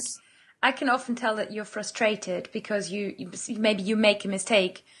 I think I can often tell that you're frustrated because maybe you make a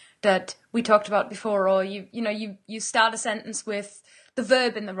mistake that we talked about before, or you start a sentence with the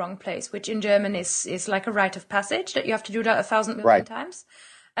verb in the wrong place, which in German is like a rite of passage that you have to do that 1,000 million times.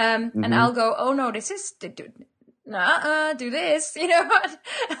 And I'll go, oh no, this is do this,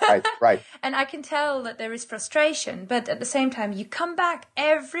 Right. And I can tell that there is frustration, but at the same time, you come back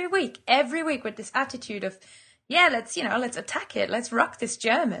every week with this attitude of, yeah, let's attack it, let's rock this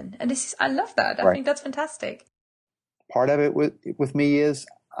German, and I love that. I think that's fantastic. Part of it with me is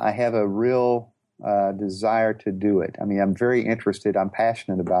I have a real desire to do it. I mean, I'm very interested. I'm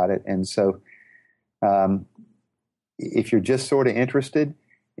passionate about it, and so if you're just sort of interested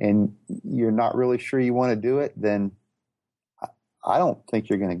and you're not really sure you want to do it, then I don't think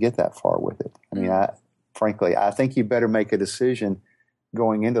you're going to get that far with it. I mean, frankly, I think you better make a decision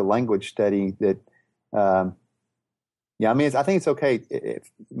going into language study that, I think it's okay.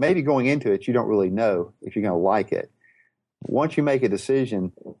 Maybe going into it, you don't really know if you're going to like it. Once you make a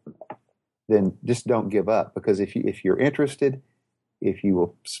decision, then just don't give up, because if you're interested, if you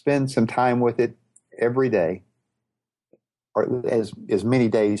will spend some time with it every day, or as many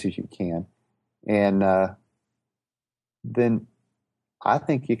days as you can, and then I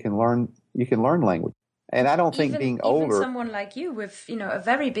think you can learn language. And I don't think being older, even someone like you with a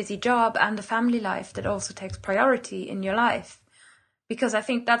very busy job and a family life that also takes priority in your life, because I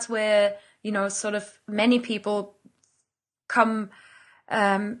think that's where sort of many people come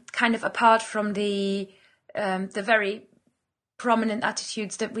kind of apart from the very prominent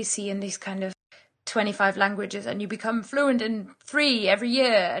attitudes that we see in these kind of 25 languages, and you become fluent in 3 every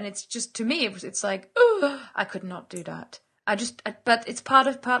year, and it's just, to me, it's like, oh, I could not do that. But it's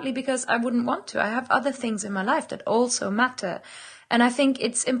partly because I wouldn't want to. I have other things in my life that also matter, and I think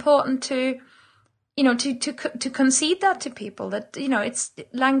it's important to to concede that to people, that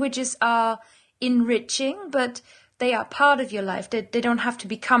languages are enriching, but they are part of your life. They don't have to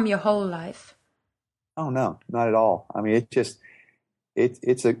become your whole life. Oh no, not at all. I mean,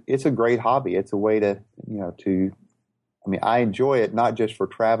 it's a great hobby. It's a way to I enjoy it not just for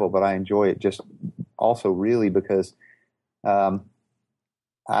travel, but I enjoy it just also really because I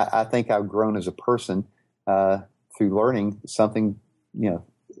think I've grown as a person through learning something,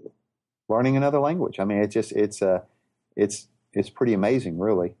 learning another language. I mean, it's pretty amazing,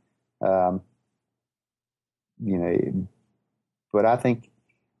 really. But I think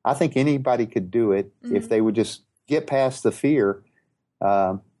anybody could do it if they would just get past the fear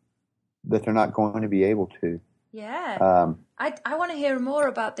that they're not going to be able to. Yeah. I want to hear more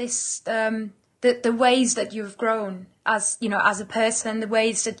about this, the ways that you've grown as a person, the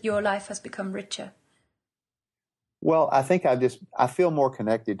ways that your life has become richer. Well, I think I feel more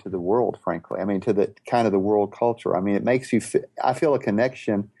connected to the world, frankly. I mean, to the kind of the world culture. I mean, it makes you I feel a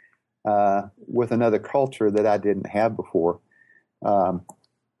connection with another culture that I didn't have before.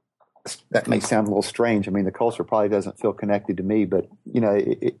 That may sound a little strange. I mean, the culture probably doesn't feel connected to me, but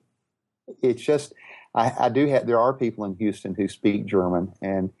it's just there are people in Houston who speak German,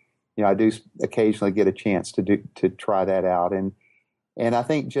 and I do occasionally get a chance to try that out, and I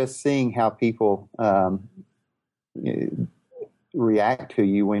think just seeing how people react to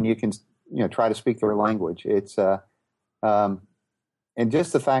you when you can try to speak their language, it's and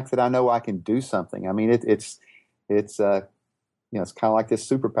just the fact that I know I can do something. I mean, it's it's kind of like this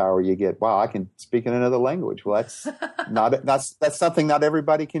superpower you get. Wow, I can speak in another language. Well, that's something not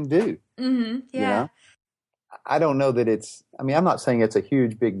everybody can do. Mm-hmm. Yeah. I don't know that I'm not saying it's a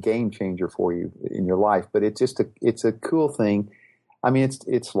huge, big game changer for you in your life, but it's a cool thing. I mean,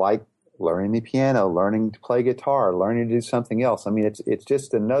 it's like learning the piano, learning to play guitar, learning to do something else. I mean, it's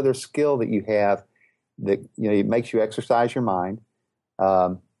just another skill that you have that it makes you exercise your mind.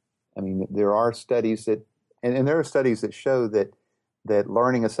 I mean, there are studies that, and there are studies that show that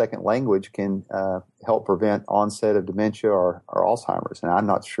learning a second language can help prevent onset of dementia or Alzheimer's. And I'm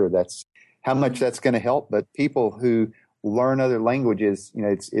not sure that's how much that's going to help, but people who learn other languages,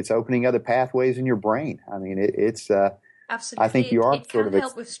 it's opening other pathways in your brain. I mean, it's absolutely. I think you are it can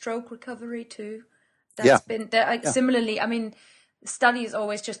help with stroke recovery too. Yeah. Similarly. I mean, studies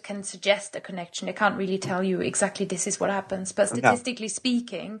always just can suggest a connection. It can't really tell you exactly this is what happens, but statistically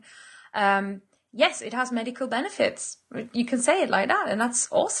speaking, yes, it has medical benefits. You can say it like that, and that's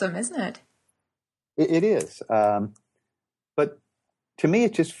awesome, isn't it? It is. But to me,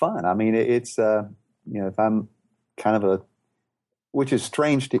 it's just fun. I mean, it's, if I'm kind of which is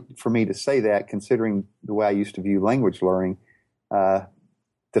strange for me to say that, considering the way I used to view language learning, to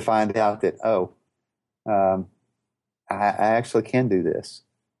find out that, I actually can do this.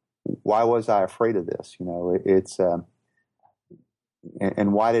 Why was I afraid of this? It's,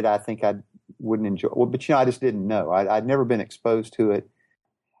 and why did I think I wouldn't enjoy? Well, but I just didn't know. I'd never been exposed to it.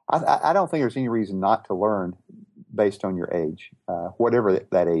 I don't think there's any reason not to learn based on your age, whatever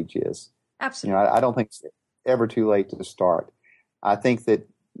that age is. Absolutely. I don't think it's ever too late to start. I think that,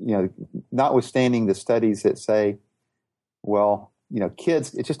 notwithstanding the studies that say, well,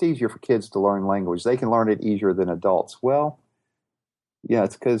 kids, it's just easier for kids to learn language. They can learn it easier than adults. Well,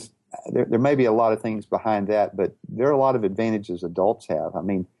 it's because there may be a lot of things behind that, but there are a lot of advantages adults have. I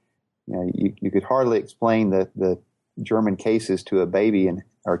mean, you could hardly explain the German cases to a baby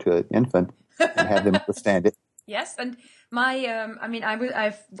or to an infant and have them understand it. Yes, and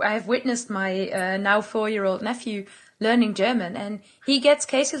I've witnessed my now 4-year-old nephew learning German, and he gets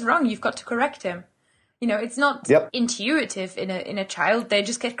cases wrong. You've got to correct him. It's not intuitive in a child. They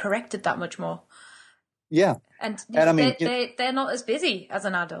just get corrected that much more. Yeah, and I mean, they're not as busy as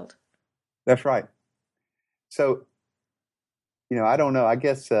an adult. That's right. So, I don't know. I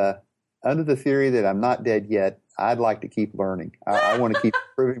guess under the theory that I'm not dead yet, I'd like to keep learning. I want to keep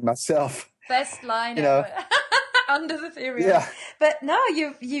improving myself. Best line ever. Under the theory. Yeah. But no,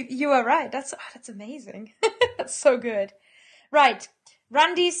 you are right. That's amazing. That's so good. Right.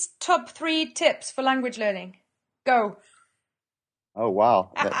 Randy's top 3 tips for language learning. Go. Oh,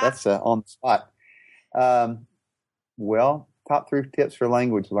 wow. That's on the spot. Well, top 3 tips for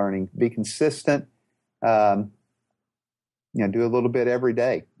language learning. Be consistent. Do a little bit every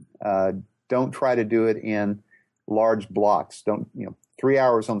day. Don't try to do it in large blocks. 3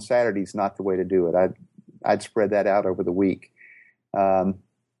 hours on Saturday is not the way to do it. I'd spread that out over the week. Find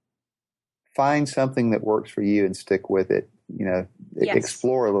something that works for you and stick with it. Yes.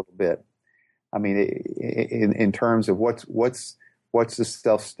 Explore a little bit. I mean, in terms of what's the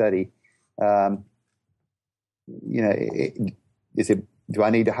self-study? Is it? Do I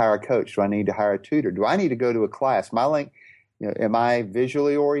need to hire a coach? Do I need to hire a tutor? Do I need to go to a class? Am I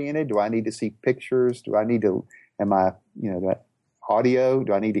visually oriented? Do I need to see pictures? Am I audio?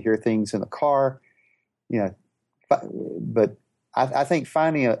 Do I need to hear things in the car? But I think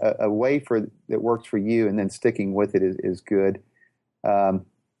finding a way that works for you and then sticking with it is good. And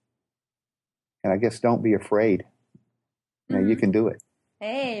I guess don't be afraid. You can do it.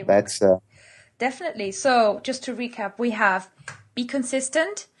 Hey, that's definitely. So just to recap, we have be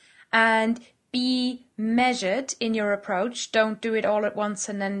consistent and be measured in your approach. Don't do it all at once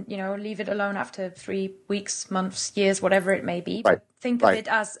and then, leave it alone after 3 weeks, months, years, whatever it may be. Right. But think of it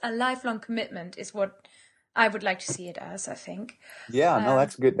as a lifelong commitment is what I would like to see it as, I think. Yeah, no,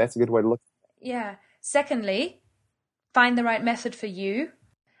 that's good. That's a good way to look at it. Yeah. Secondly, find the right method for you.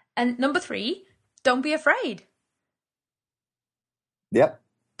 And number 3, don't be afraid. Yep.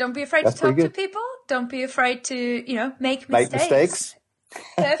 Don't be afraid to talk to people. Don't be afraid to, make mistakes. Make mistakes.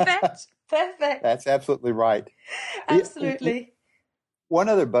 Perfect. Perfect. That's absolutely right. Absolutely. One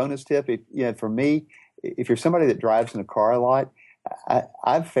other bonus tip, for me, if you're somebody that drives in a car a lot,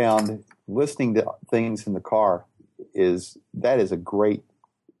 I've found listening to things in the car is a great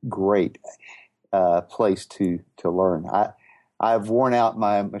place to learn. I've worn out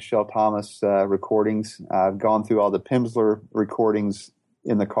my Michelle Thomas recordings. I've gone through all the Pimsleur recordings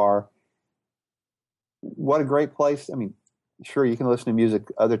in the car. What a great place! I mean, sure, you can listen to music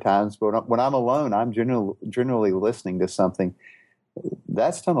other times, but when I'm alone, I'm generally listening to something.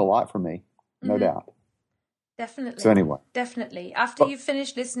 That's done a lot for me, no doubt. Definitely. So anyway. Definitely. After you've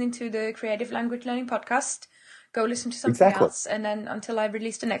finished listening to the Creative Language Learning podcast, go listen to something else, and then until I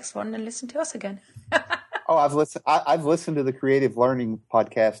release the next one, and listen to us again. Oh, I've listened to the Creative Learning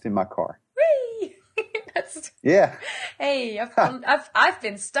podcast in my car. Whee! Yeah. Hey, I've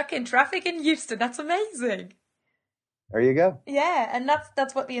been stuck in traffic in Houston. That's amazing. There you go. Yeah, and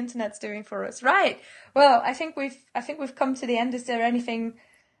that's what the internet's doing for us. Right. Well, I think we've come to the end. Is there anything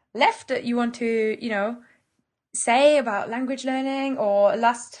left that you want to, say about language learning, or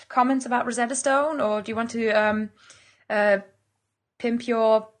last comments about Rosetta Stone, or do you want to pimp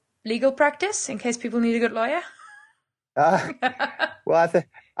your legal practice in case people need a good lawyer? Well,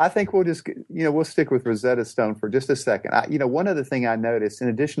 I think we'll just, we'll stick with Rosetta Stone for just a second. One other thing I noticed, in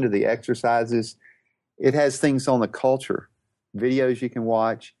addition to the exercises, it has things on the culture, videos you can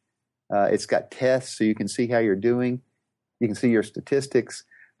watch. It's got tests so you can see how you're doing. You can see your statistics.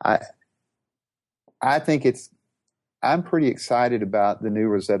 I think I'm pretty excited about the new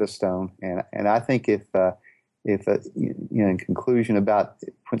Rosetta Stone, and I think if in conclusion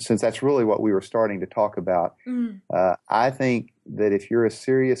since that's really what we were starting to talk about, I think that if you're a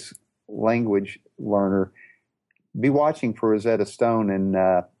serious language learner, be watching for Rosetta Stone and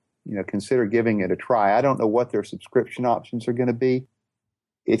consider giving it a try. I don't know what their subscription options are going to be.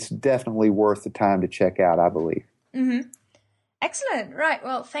 It's definitely worth the time to check out, I believe. Mm-hmm. Excellent. Right.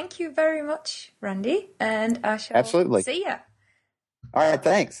 Well, thank you very much, Randy, and I shall Absolutely. See you. All right.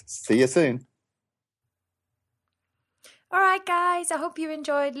 Thanks. See you soon. All right, guys, I hope you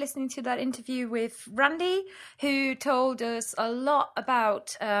enjoyed listening to that interview with Randy, who told us a lot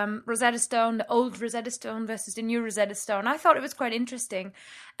about Rosetta Stone, the old Rosetta Stone versus the new Rosetta Stone. I thought it was quite interesting.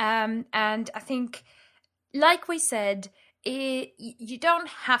 And I think, like we said, you don't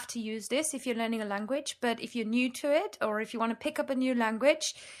have to use this if you're learning a language, but if you're new to it, or if you want to pick up a new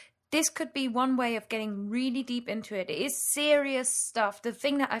language, this could be one way of getting really deep into it. It is serious stuff. The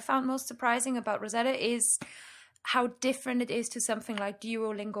thing that I found most surprising about Rosetta is how different it is to something like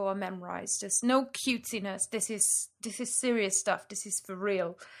Duolingo or Memrise. There's no cutesiness. This is serious stuff. This is for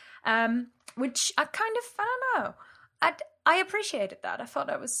real. Which I don't know. I appreciated that. I thought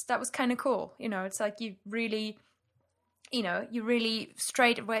that was kind of cool. It's like you really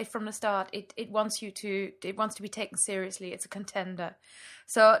straight away from the start, it wants to be taken seriously. It's a contender.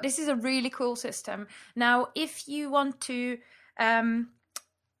 So this is a really cool system. Now, if you want to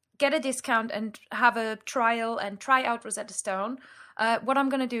get a discount and have a trial and try out Rosetta Stone, what I'm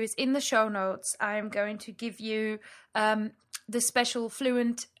going to do is in the show notes, I'm going to give you the special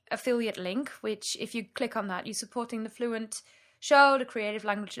Fluent affiliate link, which if you click on that, you're supporting the Fluent show, the Creative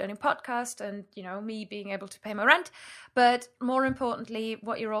Language Learning Podcast, and me being able to pay my rent. But more importantly,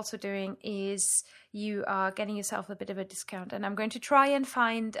 what you're also doing is you are getting yourself a bit of a discount. And I'm going to try and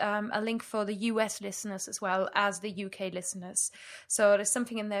find a link for the US listeners as well as the UK listeners. So there's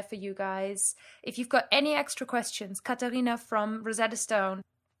something in there for you guys. If you've got any extra questions, Katarina from Rosetta Stone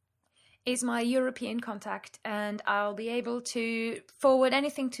is my European contact, and I'll be able to forward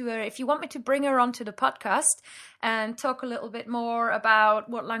anything to her. If you want me to bring her onto the podcast and talk a little bit more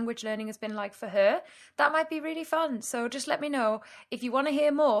about what language learning has been like for her, that might be really fun. So just let me know if you want to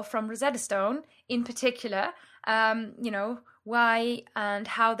hear more from Rosetta Stone in particular, why and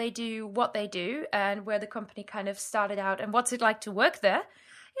how they do what they do and where the company kind of started out and what's it like to work there.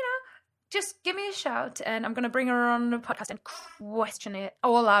 Just give me a shout and I'm going to bring her on the podcast and question it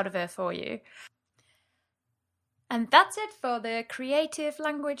all out of her for you. And that's it for the Creative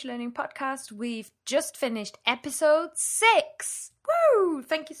Language Learning Podcast. We've just finished episode 6. Woo!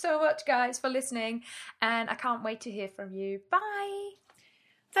 Thank you so much, guys, for listening. And I can't wait to hear from you. Bye!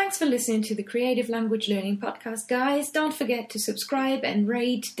 Thanks for listening to the Creative Language Learning Podcast, guys. Don't forget to subscribe and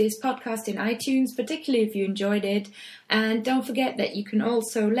rate this podcast in iTunes, particularly if you enjoyed it. And don't forget that you can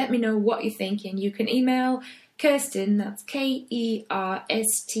also let me know what you think, and you can email Kerstin, that's Kerstin,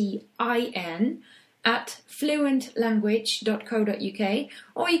 at fluentlanguage.co.uk,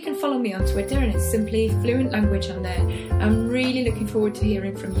 or you can follow me on Twitter, and it's simply Fluent Language on there. I'm really looking forward to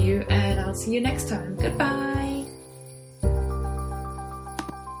hearing from you, and I'll see you next time. Goodbye!